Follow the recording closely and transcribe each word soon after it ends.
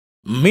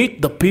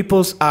Meet the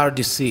People's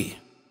RDC.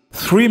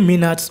 3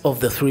 minutes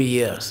of the 3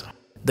 years.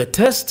 The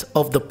test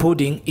of the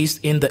pudding is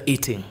in the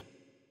eating.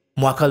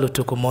 Mwaka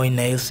Lutukumoi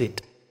nails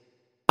it.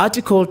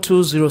 Article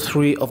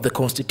 203 of the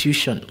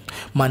Constitution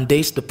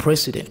mandates the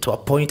President to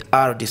appoint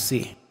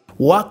RDC.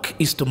 Work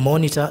is to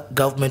monitor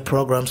government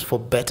programs for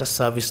better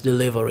service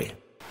delivery.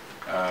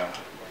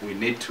 We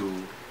need to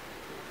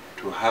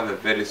have a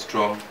very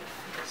strong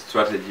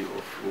strategy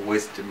of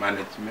waste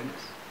management,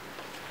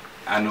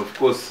 and of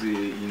course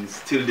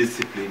instill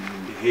discipline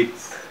in the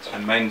heads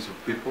and minds of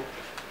people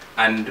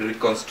and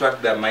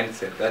reconstruct their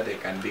mindset that they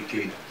can be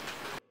clean.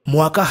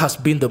 Mwaka has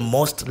been the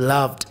most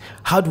loved,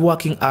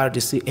 hard-working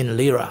RDC in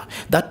Lira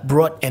that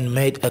brought and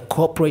made a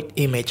corporate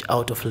image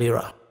out of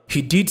Lira.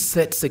 He did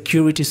set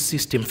security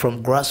system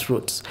from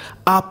grassroots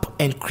up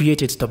and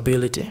created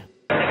stability.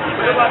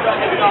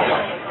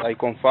 I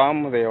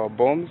confirm there were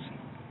bombs.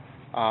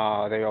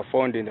 They were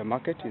found in the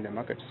market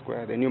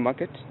square, the new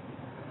market,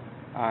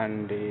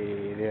 and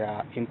they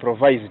are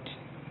improvised.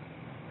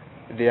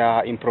 They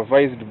are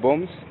improvised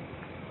bombs,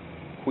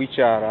 which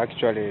are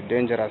actually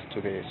dangerous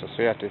to the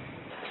society.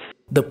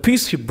 The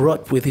peace he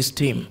brought with his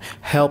team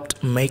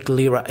helped make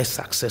Lira a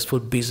successful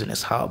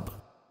business hub.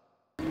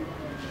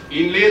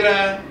 In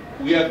Lira,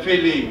 we are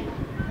feeling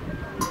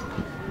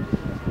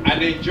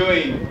and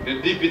enjoying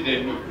the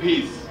dividend of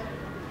peace,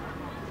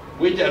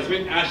 which has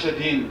been ushered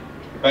in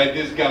by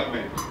this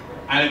government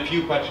and a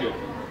few patriots.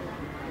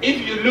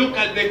 If you look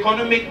at the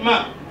economic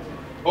map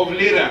of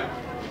Lira,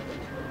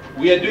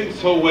 we are doing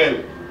so well.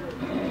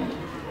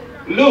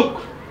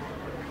 Look,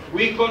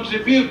 we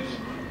contribute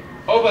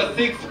over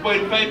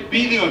 6.5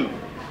 billion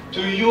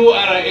to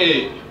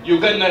URA,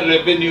 Uganda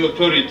Revenue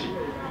Authority,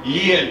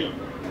 yearly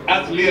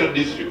as Lira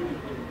District.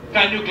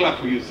 Can you clap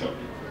for yourself?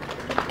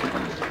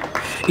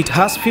 It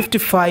has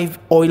 55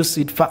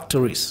 oilseed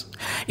factories.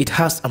 It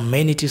has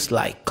amenities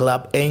like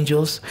Club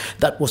Angels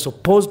that was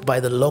opposed by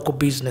the local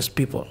business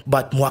people,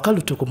 but Mwaka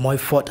Lutukumoi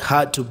fought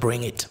hard to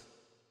bring it.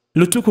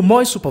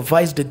 Lutukumoi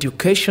supervised the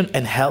education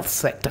and health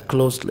sector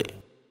closely.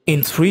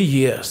 In 3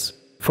 years,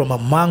 from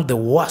among the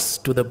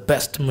worst to the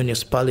best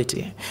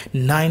municipality,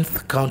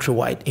 9th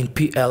countrywide in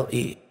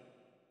PLE,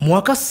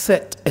 Mwaka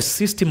set a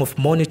system of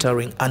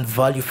monitoring and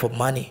value for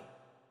money.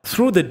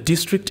 Through the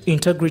District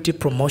Integrity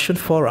Promotion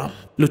Forum,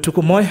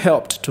 Lutukumoi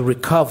helped to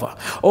recover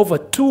over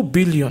 2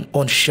 billion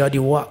on shoddy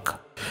work.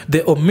 The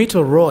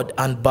Omito Road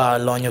and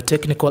Balonyo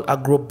Technical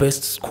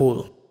Agro-Based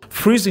School,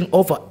 freezing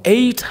over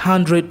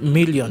 800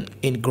 million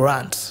in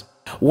grants.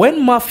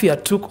 When Mafia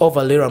took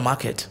over Lira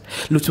Market,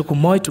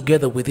 Lutukumoi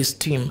together with his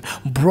team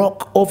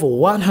broke over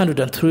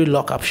 103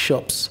 lock-up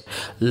shops,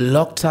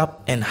 locked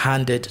up and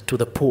handed to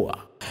the poor.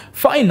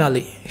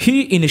 Finally,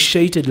 he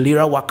initiated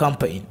Lira Wa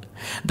campaign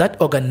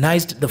that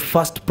organized the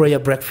first prayer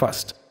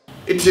breakfast.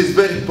 It is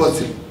very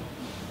possible.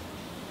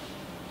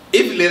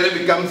 If Lira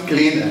becomes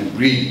clean and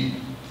green,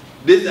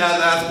 these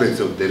other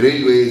aspects of the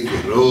railways,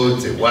 the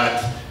roads, the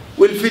what,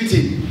 will fit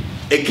in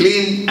a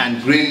clean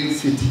and green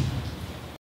city.